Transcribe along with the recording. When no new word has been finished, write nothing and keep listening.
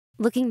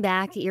Looking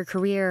back at your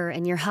career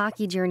and your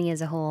hockey journey as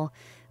a whole,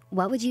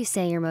 what would you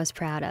say you're most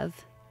proud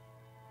of?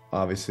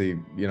 Obviously,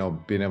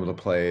 being able to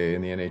play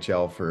in the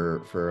NHL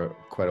for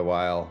quite a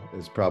while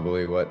is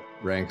probably what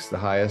ranks the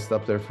highest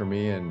up there for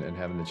me, and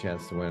having the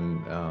chance to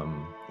win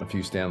a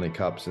few Stanley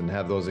Cups and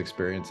have those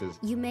experiences.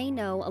 You may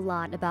know a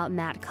lot about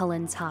Matt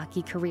Cullen's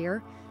hockey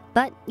career,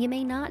 but you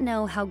may not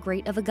know how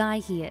great of a guy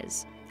he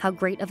is, how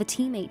great of a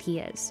teammate he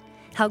is,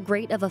 how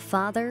great of a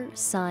father,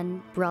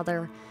 son,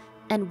 brother,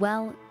 and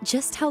well,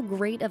 just how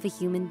great of a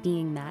human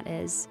being Matt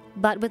is.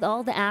 But with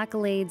all the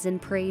accolades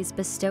and praise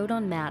bestowed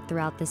on Matt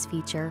throughout this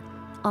feature,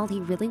 all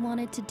he really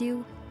wanted to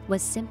do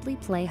was simply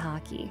play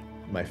hockey.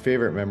 My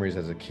favorite memories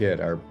as a kid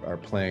are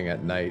playing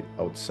at night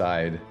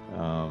outside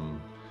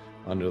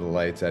under the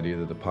lights at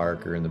either the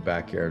park or in the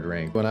backyard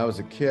rink. When I was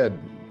a kid,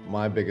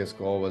 my biggest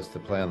goal was to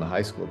play on the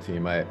high school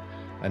team. I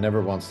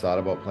never once thought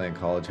about playing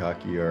college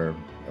hockey or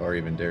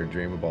even dared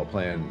dream about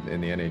playing in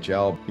the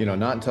NHL.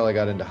 Not until I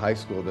got into high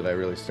school did I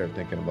really start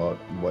thinking about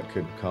what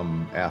could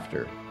come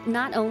after.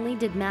 Not only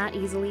did Matt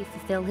easily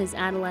fulfill his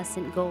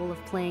adolescent goal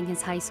of playing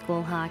his high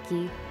school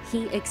hockey,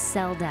 he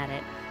excelled at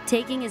it,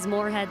 taking his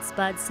Moorhead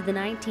Spuds to the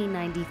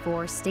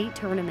 1994 state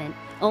tournament,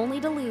 only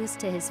to lose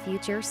to his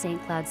future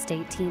St. Cloud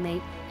State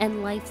teammate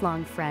and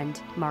lifelong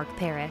friend, Mark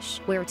Parrish,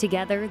 where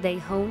together they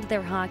honed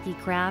their hockey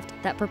craft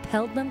that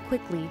propelled them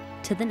quickly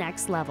to the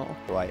next level.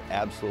 So I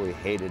absolutely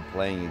hated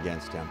playing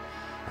against him.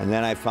 And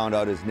then I found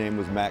out his name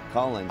was Matt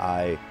Cullen.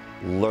 I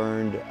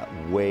learned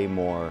way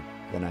more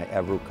than I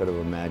ever could have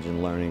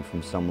imagined learning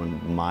from someone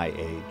my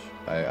age.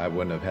 I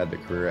wouldn't have had the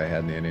career I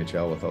had in the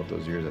NHL without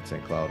those years at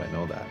St. Cloud, I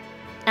know that.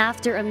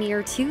 After a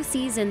mere 2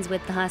 seasons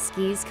with the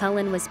Huskies,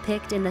 Cullen was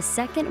picked in the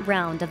second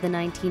round of the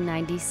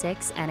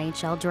 1996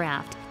 NHL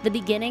Draft, the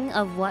beginning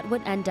of what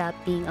would end up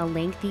being a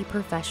lengthy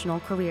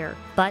professional career.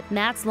 But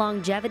Matt's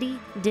longevity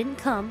didn't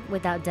come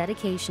without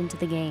dedication to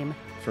the game.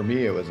 For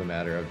me, it was a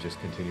matter of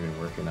just continuing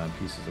working on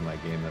pieces of my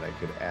game that I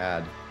could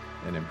add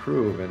and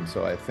improve, and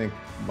so I think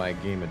my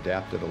game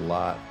adapted a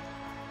lot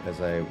as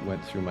I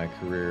went through my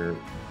career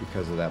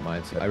because of that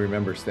mindset. I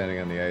remember standing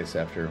on the ice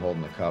after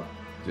holding the cup,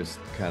 just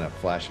kind of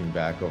flashing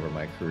back over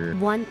my career.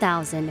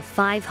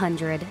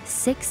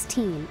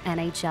 1,516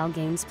 NHL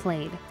games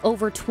played,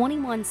 over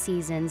 21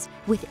 seasons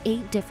with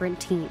 8 different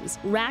teams,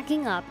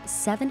 racking up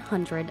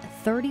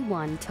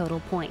 731 total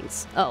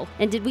points. Oh,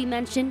 and did we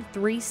mention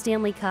 3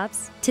 Stanley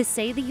Cups? To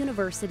say the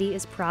university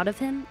is proud of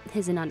him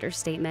is an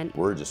understatement.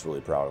 We're just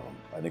really proud of him.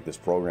 I think this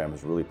program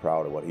is really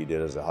proud of what he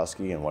did as a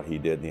Husky and what he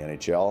did in the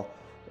NHL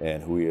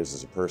and who he is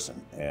as a person.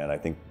 And I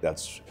think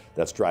that's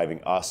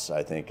driving us,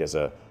 I think, as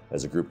a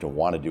group to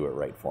want to do it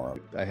right for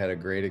him. I had a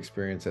great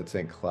experience at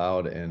St.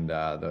 Cloud, and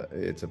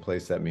it's a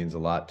place that means a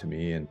lot to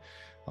me, and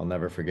I'll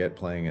never forget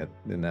playing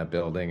in that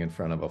building in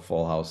front of a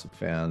full house of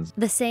fans.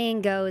 The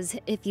saying goes,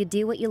 if you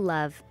do what you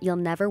love, you'll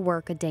never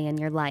work a day in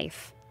your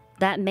life.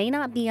 That may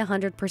not be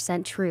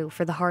 100% true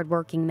for the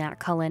hardworking Matt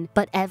Cullen,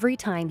 but every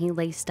time he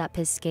laced up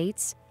his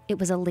skates, it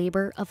was a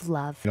labor of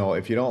love.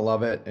 If you don't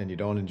love it and you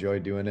don't enjoy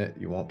doing it,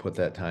 you won't put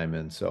that time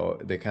in. So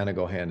they kind of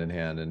go hand in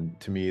hand. And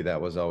to me,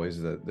 that was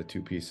always the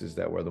 2 pieces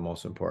that were the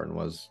most important: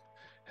 was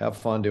have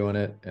fun doing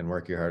it and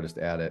work your hardest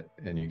at it,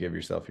 and you give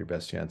yourself your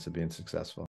best chance of being successful.